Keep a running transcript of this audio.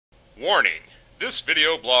Warning: this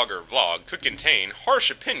video blog or vlog could contain harsh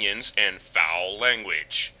opinions and foul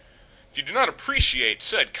language. If you do not appreciate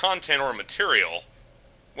said content or material,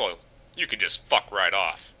 well, you could just fuck right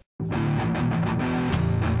off.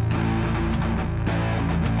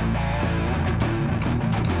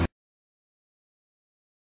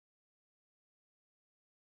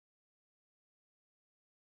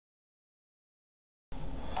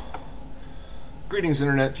 Greetings,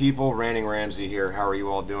 Internet people. RantingRamsay here. How are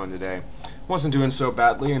you all doing today? Wasn't doing so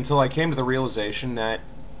badly until I came to the realization that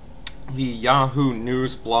the Yahoo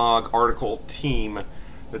News blog article team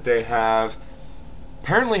that they have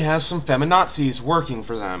apparently has some feminazis working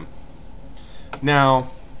for them.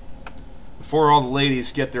 Now, before all the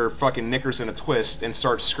ladies get their fucking knickers in a twist and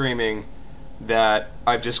start screaming that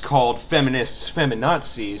I've just called feminists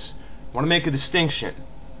feminazis, I want to make a distinction.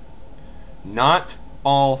 Not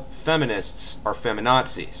all feminists are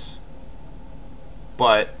feminazis,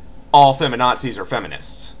 but all feminazis are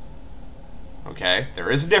feminists. Okay? There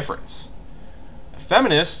is a difference. A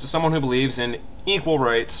feminist is someone who believes in equal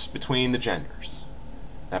rights between the genders.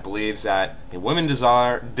 That believes that a woman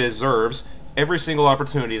deserves every single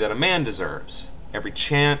opportunity that a man deserves. Every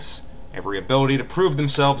chance, every ability to prove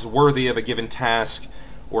themselves worthy of a given task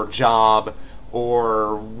or job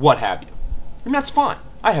or what have you. And that's fine.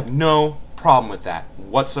 I have no problem with that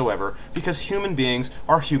whatsoever, because human beings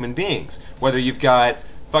are human beings. Whether you've got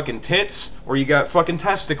fucking tits or you got fucking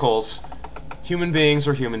testicles, human beings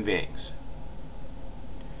are human beings.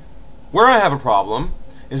 Where I have a problem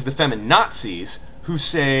is the feminazis who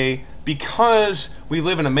say because we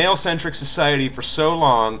live in a male-centric society for so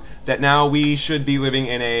long that now we should be living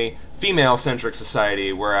in a female-centric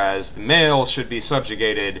society, whereas the males should be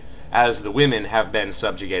subjugated as the women have been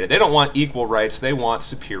subjugated. They don't want equal rights, they want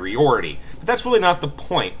superiority. But that's really not the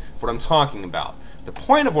point of what I'm talking about. The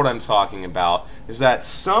point of what I'm talking about is that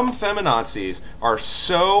some feminazis are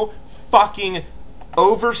so fucking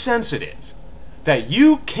oversensitive that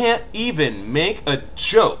you can't even make a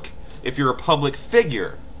joke if you're a public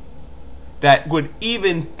figure that would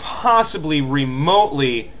even possibly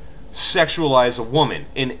remotely sexualize a woman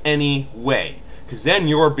in any way. Because then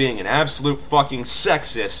you're being an absolute fucking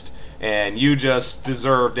sexist and you just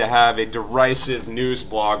deserve to have a derisive news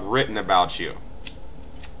blog written about you.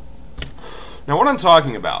 Now, what I'm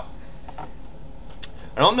talking about, I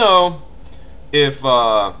don't know if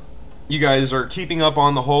you guys are keeping up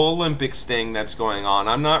on the whole Olympics thing that's going on.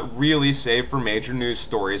 I'm not really, save for major news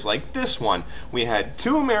stories like this one. We had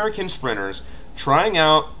two American sprinters trying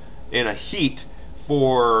out in a heat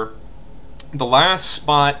for the last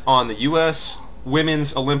spot on the U.S.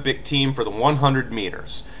 women's Olympic team for the 100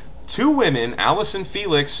 meters. Two women, Allison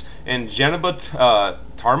Felix and Jeneba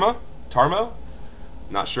Tarmoh?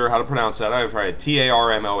 Not sure how to pronounce that. I've tried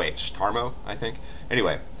T-A-R-M-O-H. Tarmoh, I think.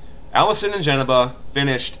 Anyway, Allison and Jeneba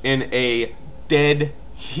finished in a dead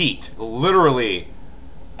heat. Literally,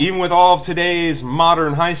 even with all of today's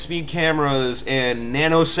modern high-speed cameras and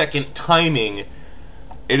nanosecond timing,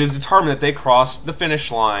 it is determined that they crossed the finish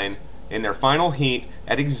line in their final heat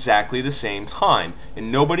at exactly the same time. And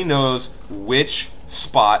nobody knows which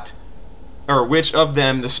spot, or which of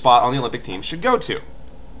them the spot on the Olympic team should go to.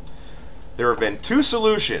 There have been two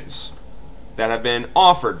solutions that have been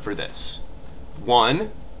offered for this. One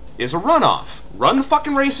is a runoff. Run the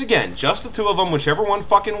fucking race again. Just the two of them, whichever one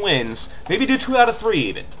fucking wins. Maybe do 2 out of 3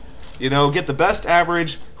 even. You know, get the best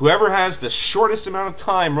average. Whoever has the shortest amount of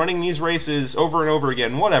time running these races over and over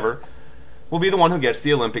again, whatever, will be the one who gets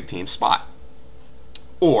the Olympic team spot.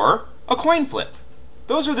 Or a coin flip.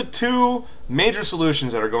 Those are the two major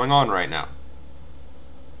solutions that are going on right now.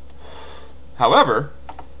 However,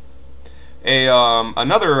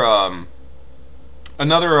 another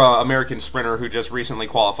American sprinter who just recently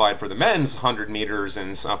qualified for the men's 100 meters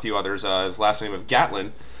and a few others, his last name of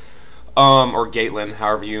Gatlin, or Gatlin,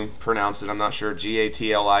 however you pronounce it, I'm not sure,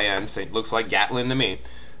 G-A-T-L-I-N, looks like Gatlin to me.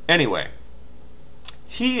 Anyway,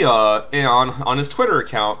 he, on his Twitter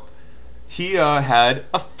account, he had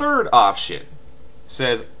a third option.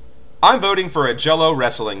 Says, I'm voting for a Jell-O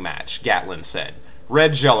wrestling match, Gatlin said.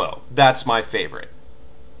 Red Jell-O, that's my favorite.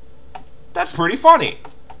 That's pretty funny.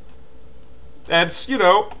 That's, you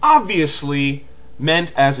know, obviously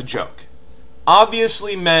meant as a joke.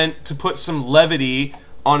 Obviously meant to put some levity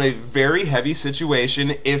on a very heavy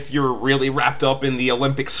situation if you're really wrapped up in the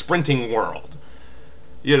Olympic sprinting world.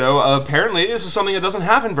 You know, apparently this is something that doesn't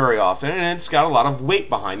happen very often, and it's got a lot of weight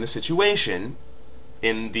behind the situation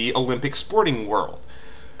in the Olympic sporting world.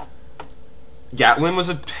 Gatlin was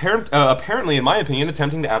apparently, in my opinion,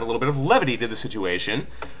 attempting to add a little bit of levity to the situation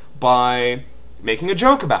by making a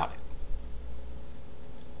joke about it.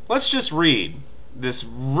 Let's just read this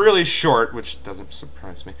really short, which doesn't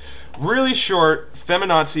surprise me, really short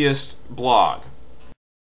feminaziist blog.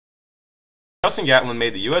 Gatlin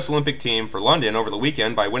made the U.S. Olympic team for London over the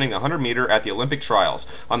weekend by winning the 100 meter at the Olympic trials.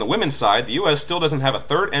 On the women's side, the U.S. still doesn't have a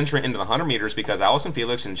third entrant into the 100 meters because Allison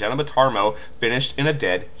Felix and Jenna Tarmo finished in a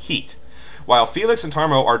dead heat. While Felix and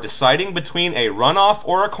Tarmo are deciding between a runoff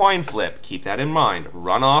or a coin flip, keep that in mind,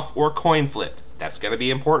 runoff or coin flip. That's going to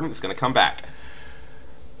be important, it's going to come back.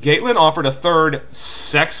 Gatlin offered a third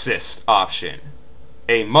sexist option,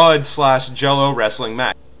 a mud/jello wrestling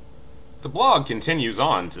match. The blog continues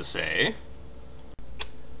on to say,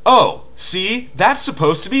 "Oh, see, that's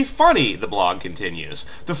supposed to be funny," the blog continues.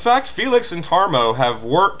 "The fact Felix and Tarmo have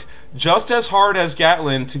worked just as hard as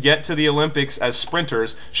Gatlin to get to the Olympics as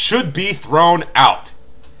sprinters should be thrown out.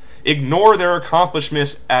 Ignore their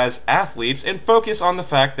accomplishments as athletes and focus on the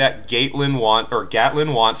fact that Gatlin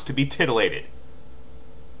wants to be titillated."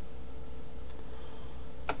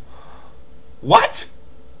 What?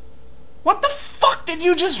 What the fuck did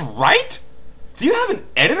you just write? Do you have an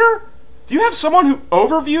editor? Do you have someone who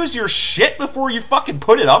overviews your shit before you fucking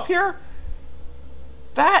put it up here?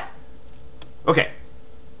 Okay.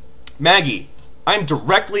 Maggie, I'm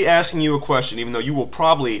directly asking you a question, even though you will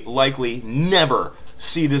probably, likely, never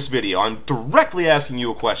see this video. I'm directly asking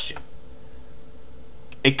you a question.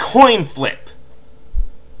 A coin flip,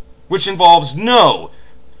 which involves no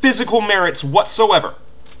physical merits whatsoever,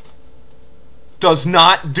 does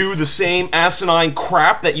not do the same asinine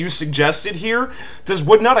crap that you suggested here?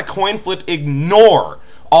 Would not a coin flip ignore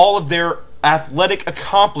all of their athletic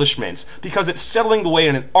accomplishments because it's settling the way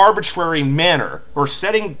in an arbitrary manner, or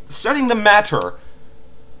setting the matter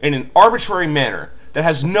in an arbitrary manner that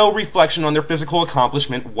has no reflection on their physical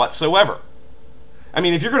accomplishment whatsoever? I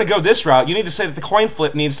mean, if you're going to go this route, you need to say that the coin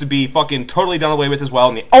flip needs to be fucking totally done away with as well,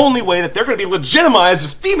 and the only way that they're going to be legitimized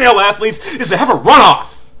as female athletes is to have a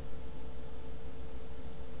runoff.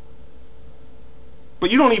 But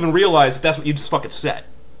you don't even realize that that's what you just fucking said.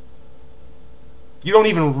 You don't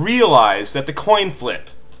even realize that the coin flip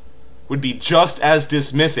would be just as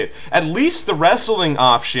dismissive. At least the wrestling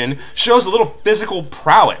option shows a little physical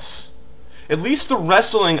prowess. At least the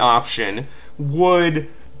wrestling option would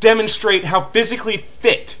demonstrate how physically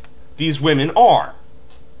fit these women are.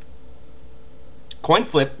 Coin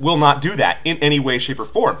flip will not do that in any way, shape, or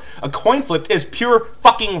form. A coin flip is pure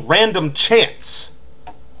fucking random chance.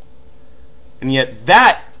 And yet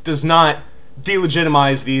that does not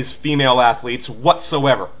delegitimize these female athletes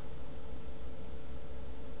whatsoever.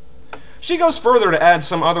 She goes further to add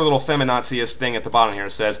some other little feminaziist thing at the bottom here.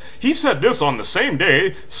 It says, "He said this on the same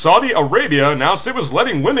day Saudi Arabia announced it was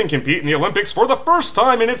letting women compete in the Olympics for the first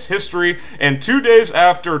time in its history, and 2 days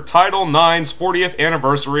after Title IX's 40th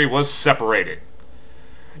anniversary was separated.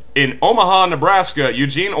 In Omaha, Nebraska,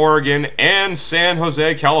 Eugene, Oregon, and San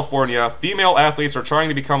Jose, California, female athletes are trying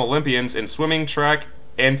to become Olympians in swimming, track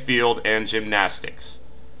and field, and gymnastics."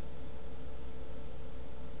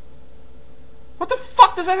 What the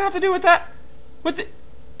fuck does that have to do with that? But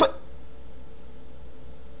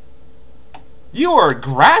you are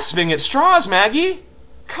grasping at straws, Maggie.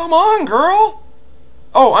 Come on, girl.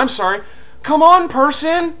 Oh, I'm sorry. Come on,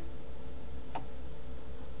 person.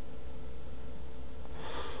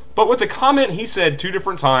 But with the comment he said 2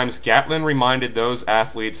 different times, Gatlin reminded those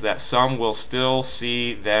athletes that some will still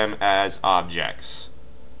see them as objects.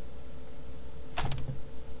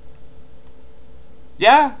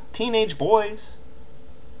 Yeah, teenage boys.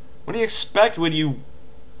 What do you expect when you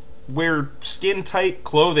wear skin-tight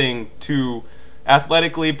clothing to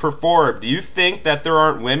athletically perform? Do you think that there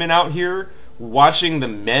aren't women out here watching the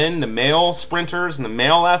male sprinters and the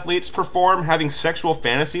male athletes perform, having sexual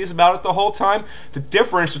fantasies about it the whole time? The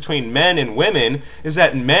difference between men and women is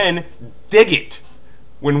that men dig it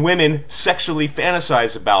when women sexually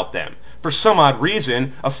fantasize about them. For some odd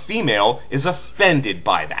reason, a female is offended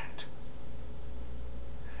by that.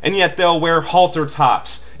 And yet they'll wear halter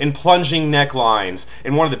tops and plunging necklines.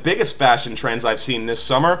 And one of the biggest fashion trends I've seen this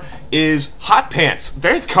summer is hot pants.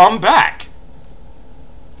 They've come back.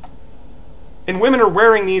 And women are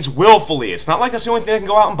wearing these willfully. It's not like that's the only thing they can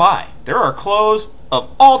go out and buy. There are clothes of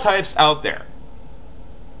all types out there.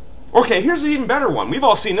 Okay, here's an even better one. We've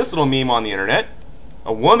all seen this little meme on the internet.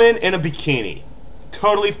 A woman in a bikini.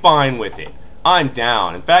 Totally fine with it. I'm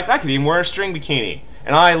down. In fact, I could even wear a string bikini.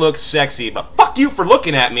 And I look sexy, but fuck you for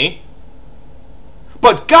looking at me.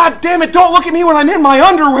 But god damn it, don't look at me when I'm in my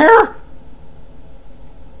underwear!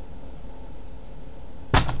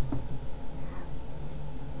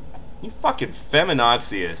 You fucking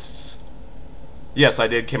feminaziists. Yes, I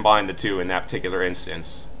did combine the two in that particular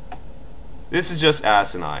instance. This is just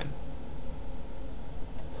asinine.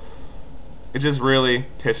 It just really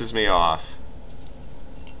pisses me off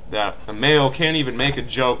that a male can't even make a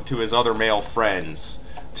joke to his other male friends,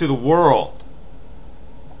 to the world,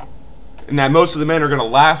 and that most of the men are going to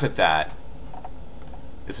laugh at that.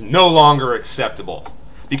 It's no longer acceptable,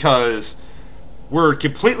 because we're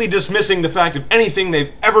completely dismissing the fact of anything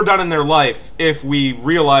they've ever done in their life if we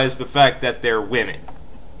realize the fact that they're women.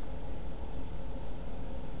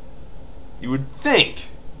 You would think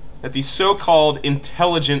that these so-called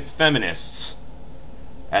intelligent feminists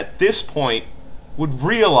at this point would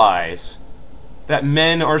realize that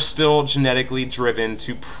men are still genetically driven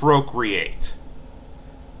to procreate.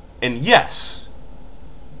 And yes,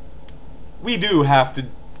 we do have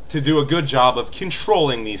to do a good job of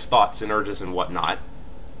controlling these thoughts and urges and whatnot.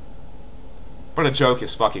 But a joke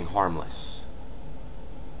is fucking harmless.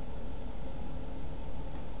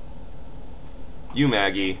 You,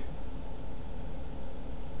 Maggie,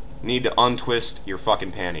 need to untwist your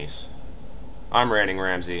fucking panties. I'm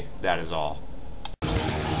RantingRamsay, that is all.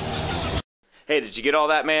 Hey, did you get all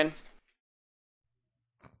that, man?